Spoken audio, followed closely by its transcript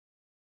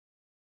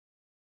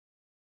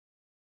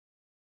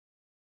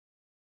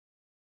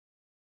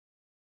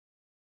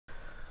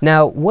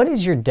Now, what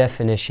is your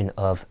definition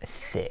of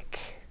thick?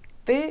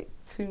 Thick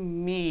to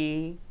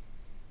me,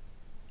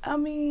 I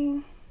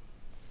mean,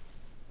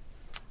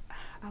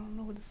 I don't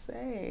know what to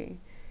say.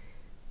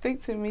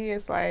 Thick to me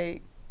is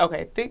like,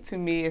 okay, thick to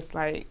me is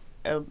like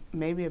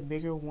maybe a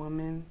bigger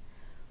woman,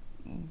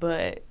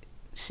 but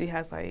she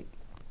has like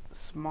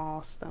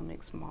small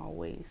stomach, small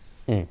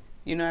waist. Mm.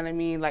 You know what I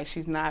mean? Like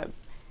she's not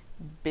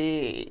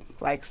big,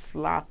 like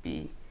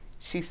sloppy.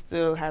 She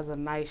still has a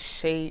nice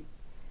shape.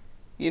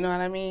 You know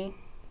what I mean?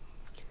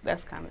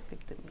 That's kind of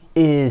thick to me.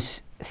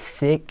 Is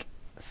thick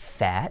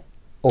fat,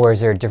 or is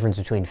there a difference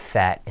between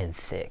fat and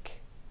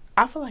thick?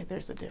 I feel like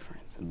there's a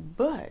difference,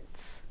 but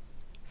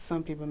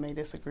some people may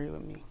disagree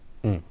with me.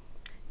 Mm.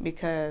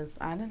 Because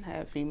I didn't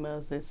have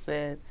females that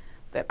said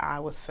that I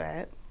was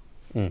fat.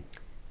 Mm.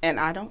 And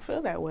I don't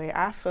feel that way.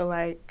 I feel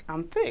like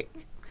I'm thick.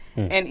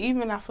 Mm. And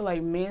even I feel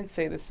like men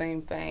say the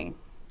same thing.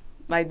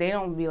 Like they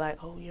don't be like,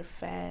 oh, you're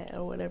fat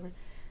or whatever.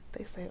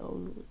 They say,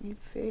 oh, you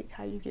thick?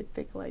 How you get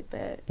thick like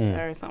that?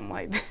 Or something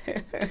like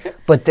that.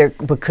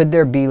 But could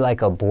there be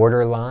like a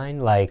borderline?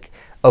 Like,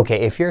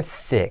 okay, if you're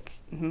thick,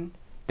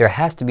 there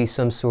has to be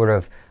some sort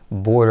of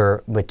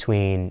border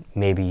between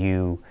maybe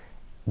you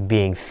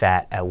being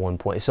fat at one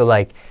point. So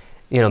like,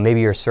 you know,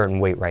 maybe you're a certain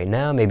weight right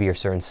now, maybe you're a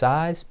certain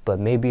size, but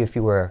maybe if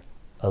you were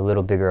a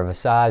little bigger of a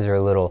size or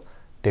a little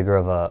bigger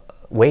of a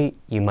weight,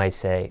 you might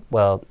say,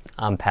 well,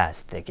 I'm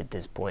past thick at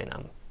this point.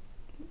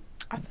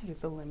 I think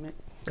it's a limit,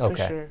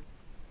 okay. For sure.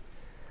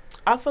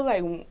 I feel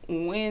like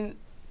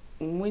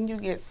when you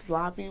get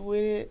sloppy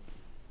with it,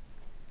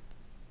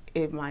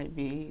 it might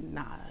be,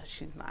 nah,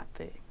 she's not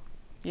thick.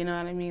 You know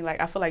what I mean? Like,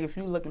 I feel like if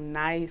you look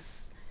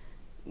nice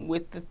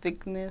with the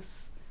thickness,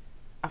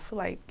 I feel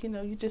like, you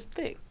know, you're just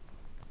thick.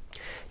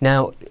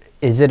 Now,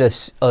 is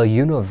it a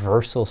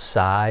universal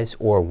size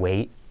or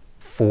weight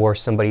for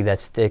somebody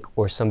that's thick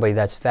or somebody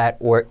that's fat,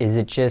 or is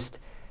it just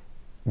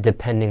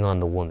depending on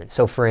the woman?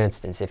 So for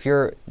instance, if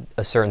you're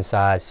a certain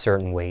size,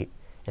 certain weight,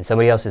 and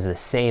somebody else is the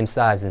same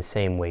size and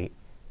same weight,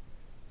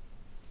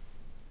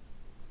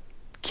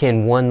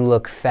 can one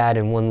look fat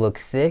and one look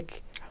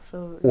thick?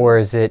 Or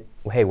is it,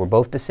 hey, we're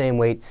both the same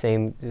weight,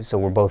 so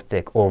we're both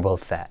thick or we're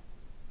both fat?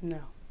 No.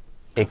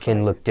 It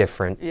can look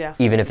different,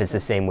 even if it's the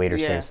same weight or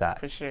same size.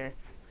 For sure.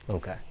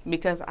 Okay.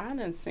 Because I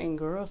done seen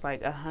girls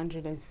like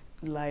 100 and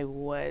like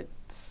what,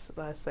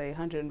 let's say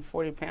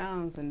 140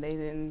 pounds, and they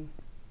didn't.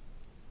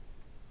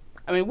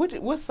 I mean,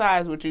 what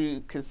size would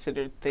you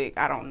consider thick?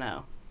 I don't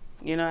know.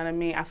 You know what I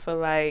mean? I feel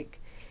like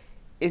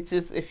it's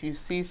just if you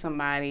see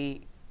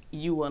somebody,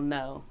 you will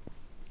know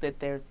that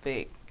they're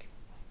thick,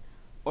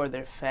 or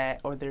they're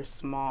fat, or they're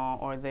small,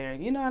 or they're,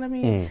 you know what I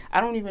mean? I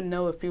don't even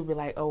know if people be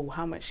like, oh,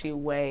 how much she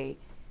weigh.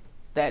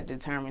 That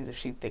determines if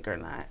she's thick or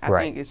not. I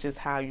think it's just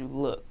how you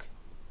look.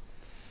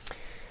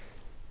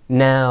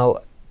 Now,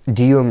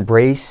 do you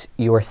embrace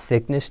your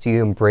thickness? Do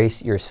you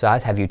embrace your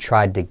size? Have you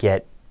tried to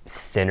get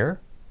thinner?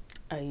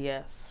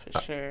 Yes,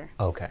 for sure.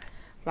 Okay.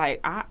 Like,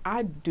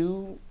 I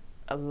do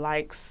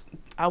like,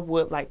 I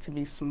would like to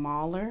be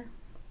smaller,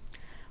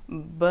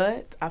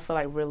 but I feel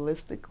like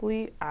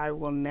realistically, I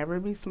will never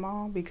be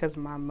small because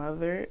my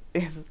mother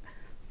is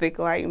thick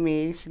like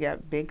me. She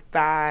got big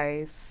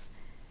thighs,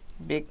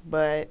 big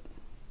butt.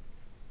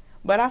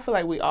 But I feel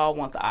like we all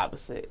want the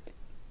opposite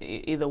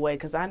either way,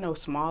 because I know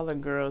smaller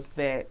girls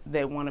that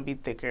want to be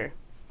thicker.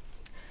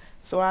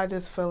 So I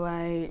just feel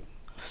like,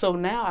 so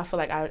now I feel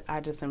like I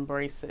just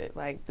embrace it.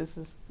 Like, this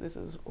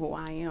is who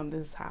I am.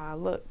 This is how I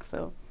look.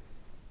 So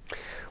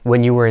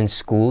when you were in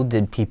school,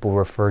 did people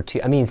refer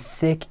to, I mean,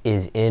 thick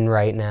is in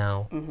right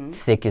now.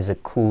 Thick is a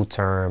cool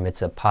term.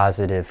 It's a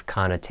positive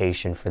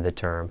connotation for the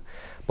term.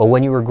 But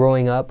when you were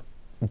growing up,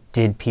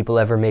 did people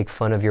ever make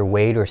fun of your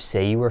weight or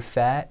say you were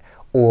fat?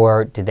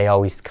 Or did they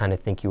always kind of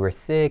think you were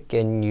thick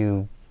and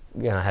you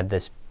know, had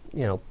this,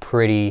 you know,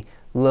 pretty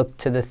look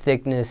to the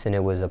thickness and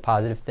it was a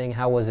positive thing?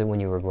 How was it when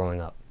you were growing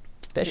up?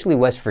 Especially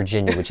West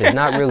Virginia, which is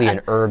not really an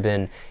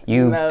urban,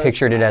 you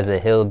pictured it as a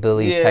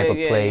hillbilly type of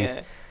place,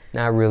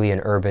 not really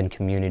an urban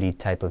community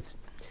type of,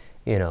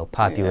 you know,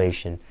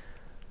 population.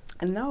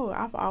 No,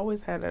 I've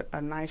always had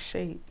a nice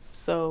shape.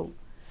 So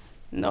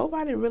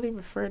nobody really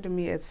referred to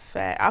me as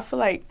fat. I feel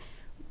like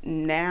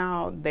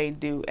now they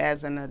do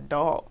as an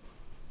adult.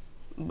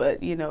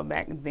 But, you know,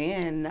 back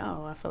then,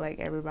 no. I feel like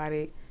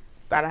everybody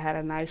thought I had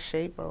a nice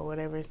shape or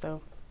whatever,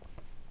 so.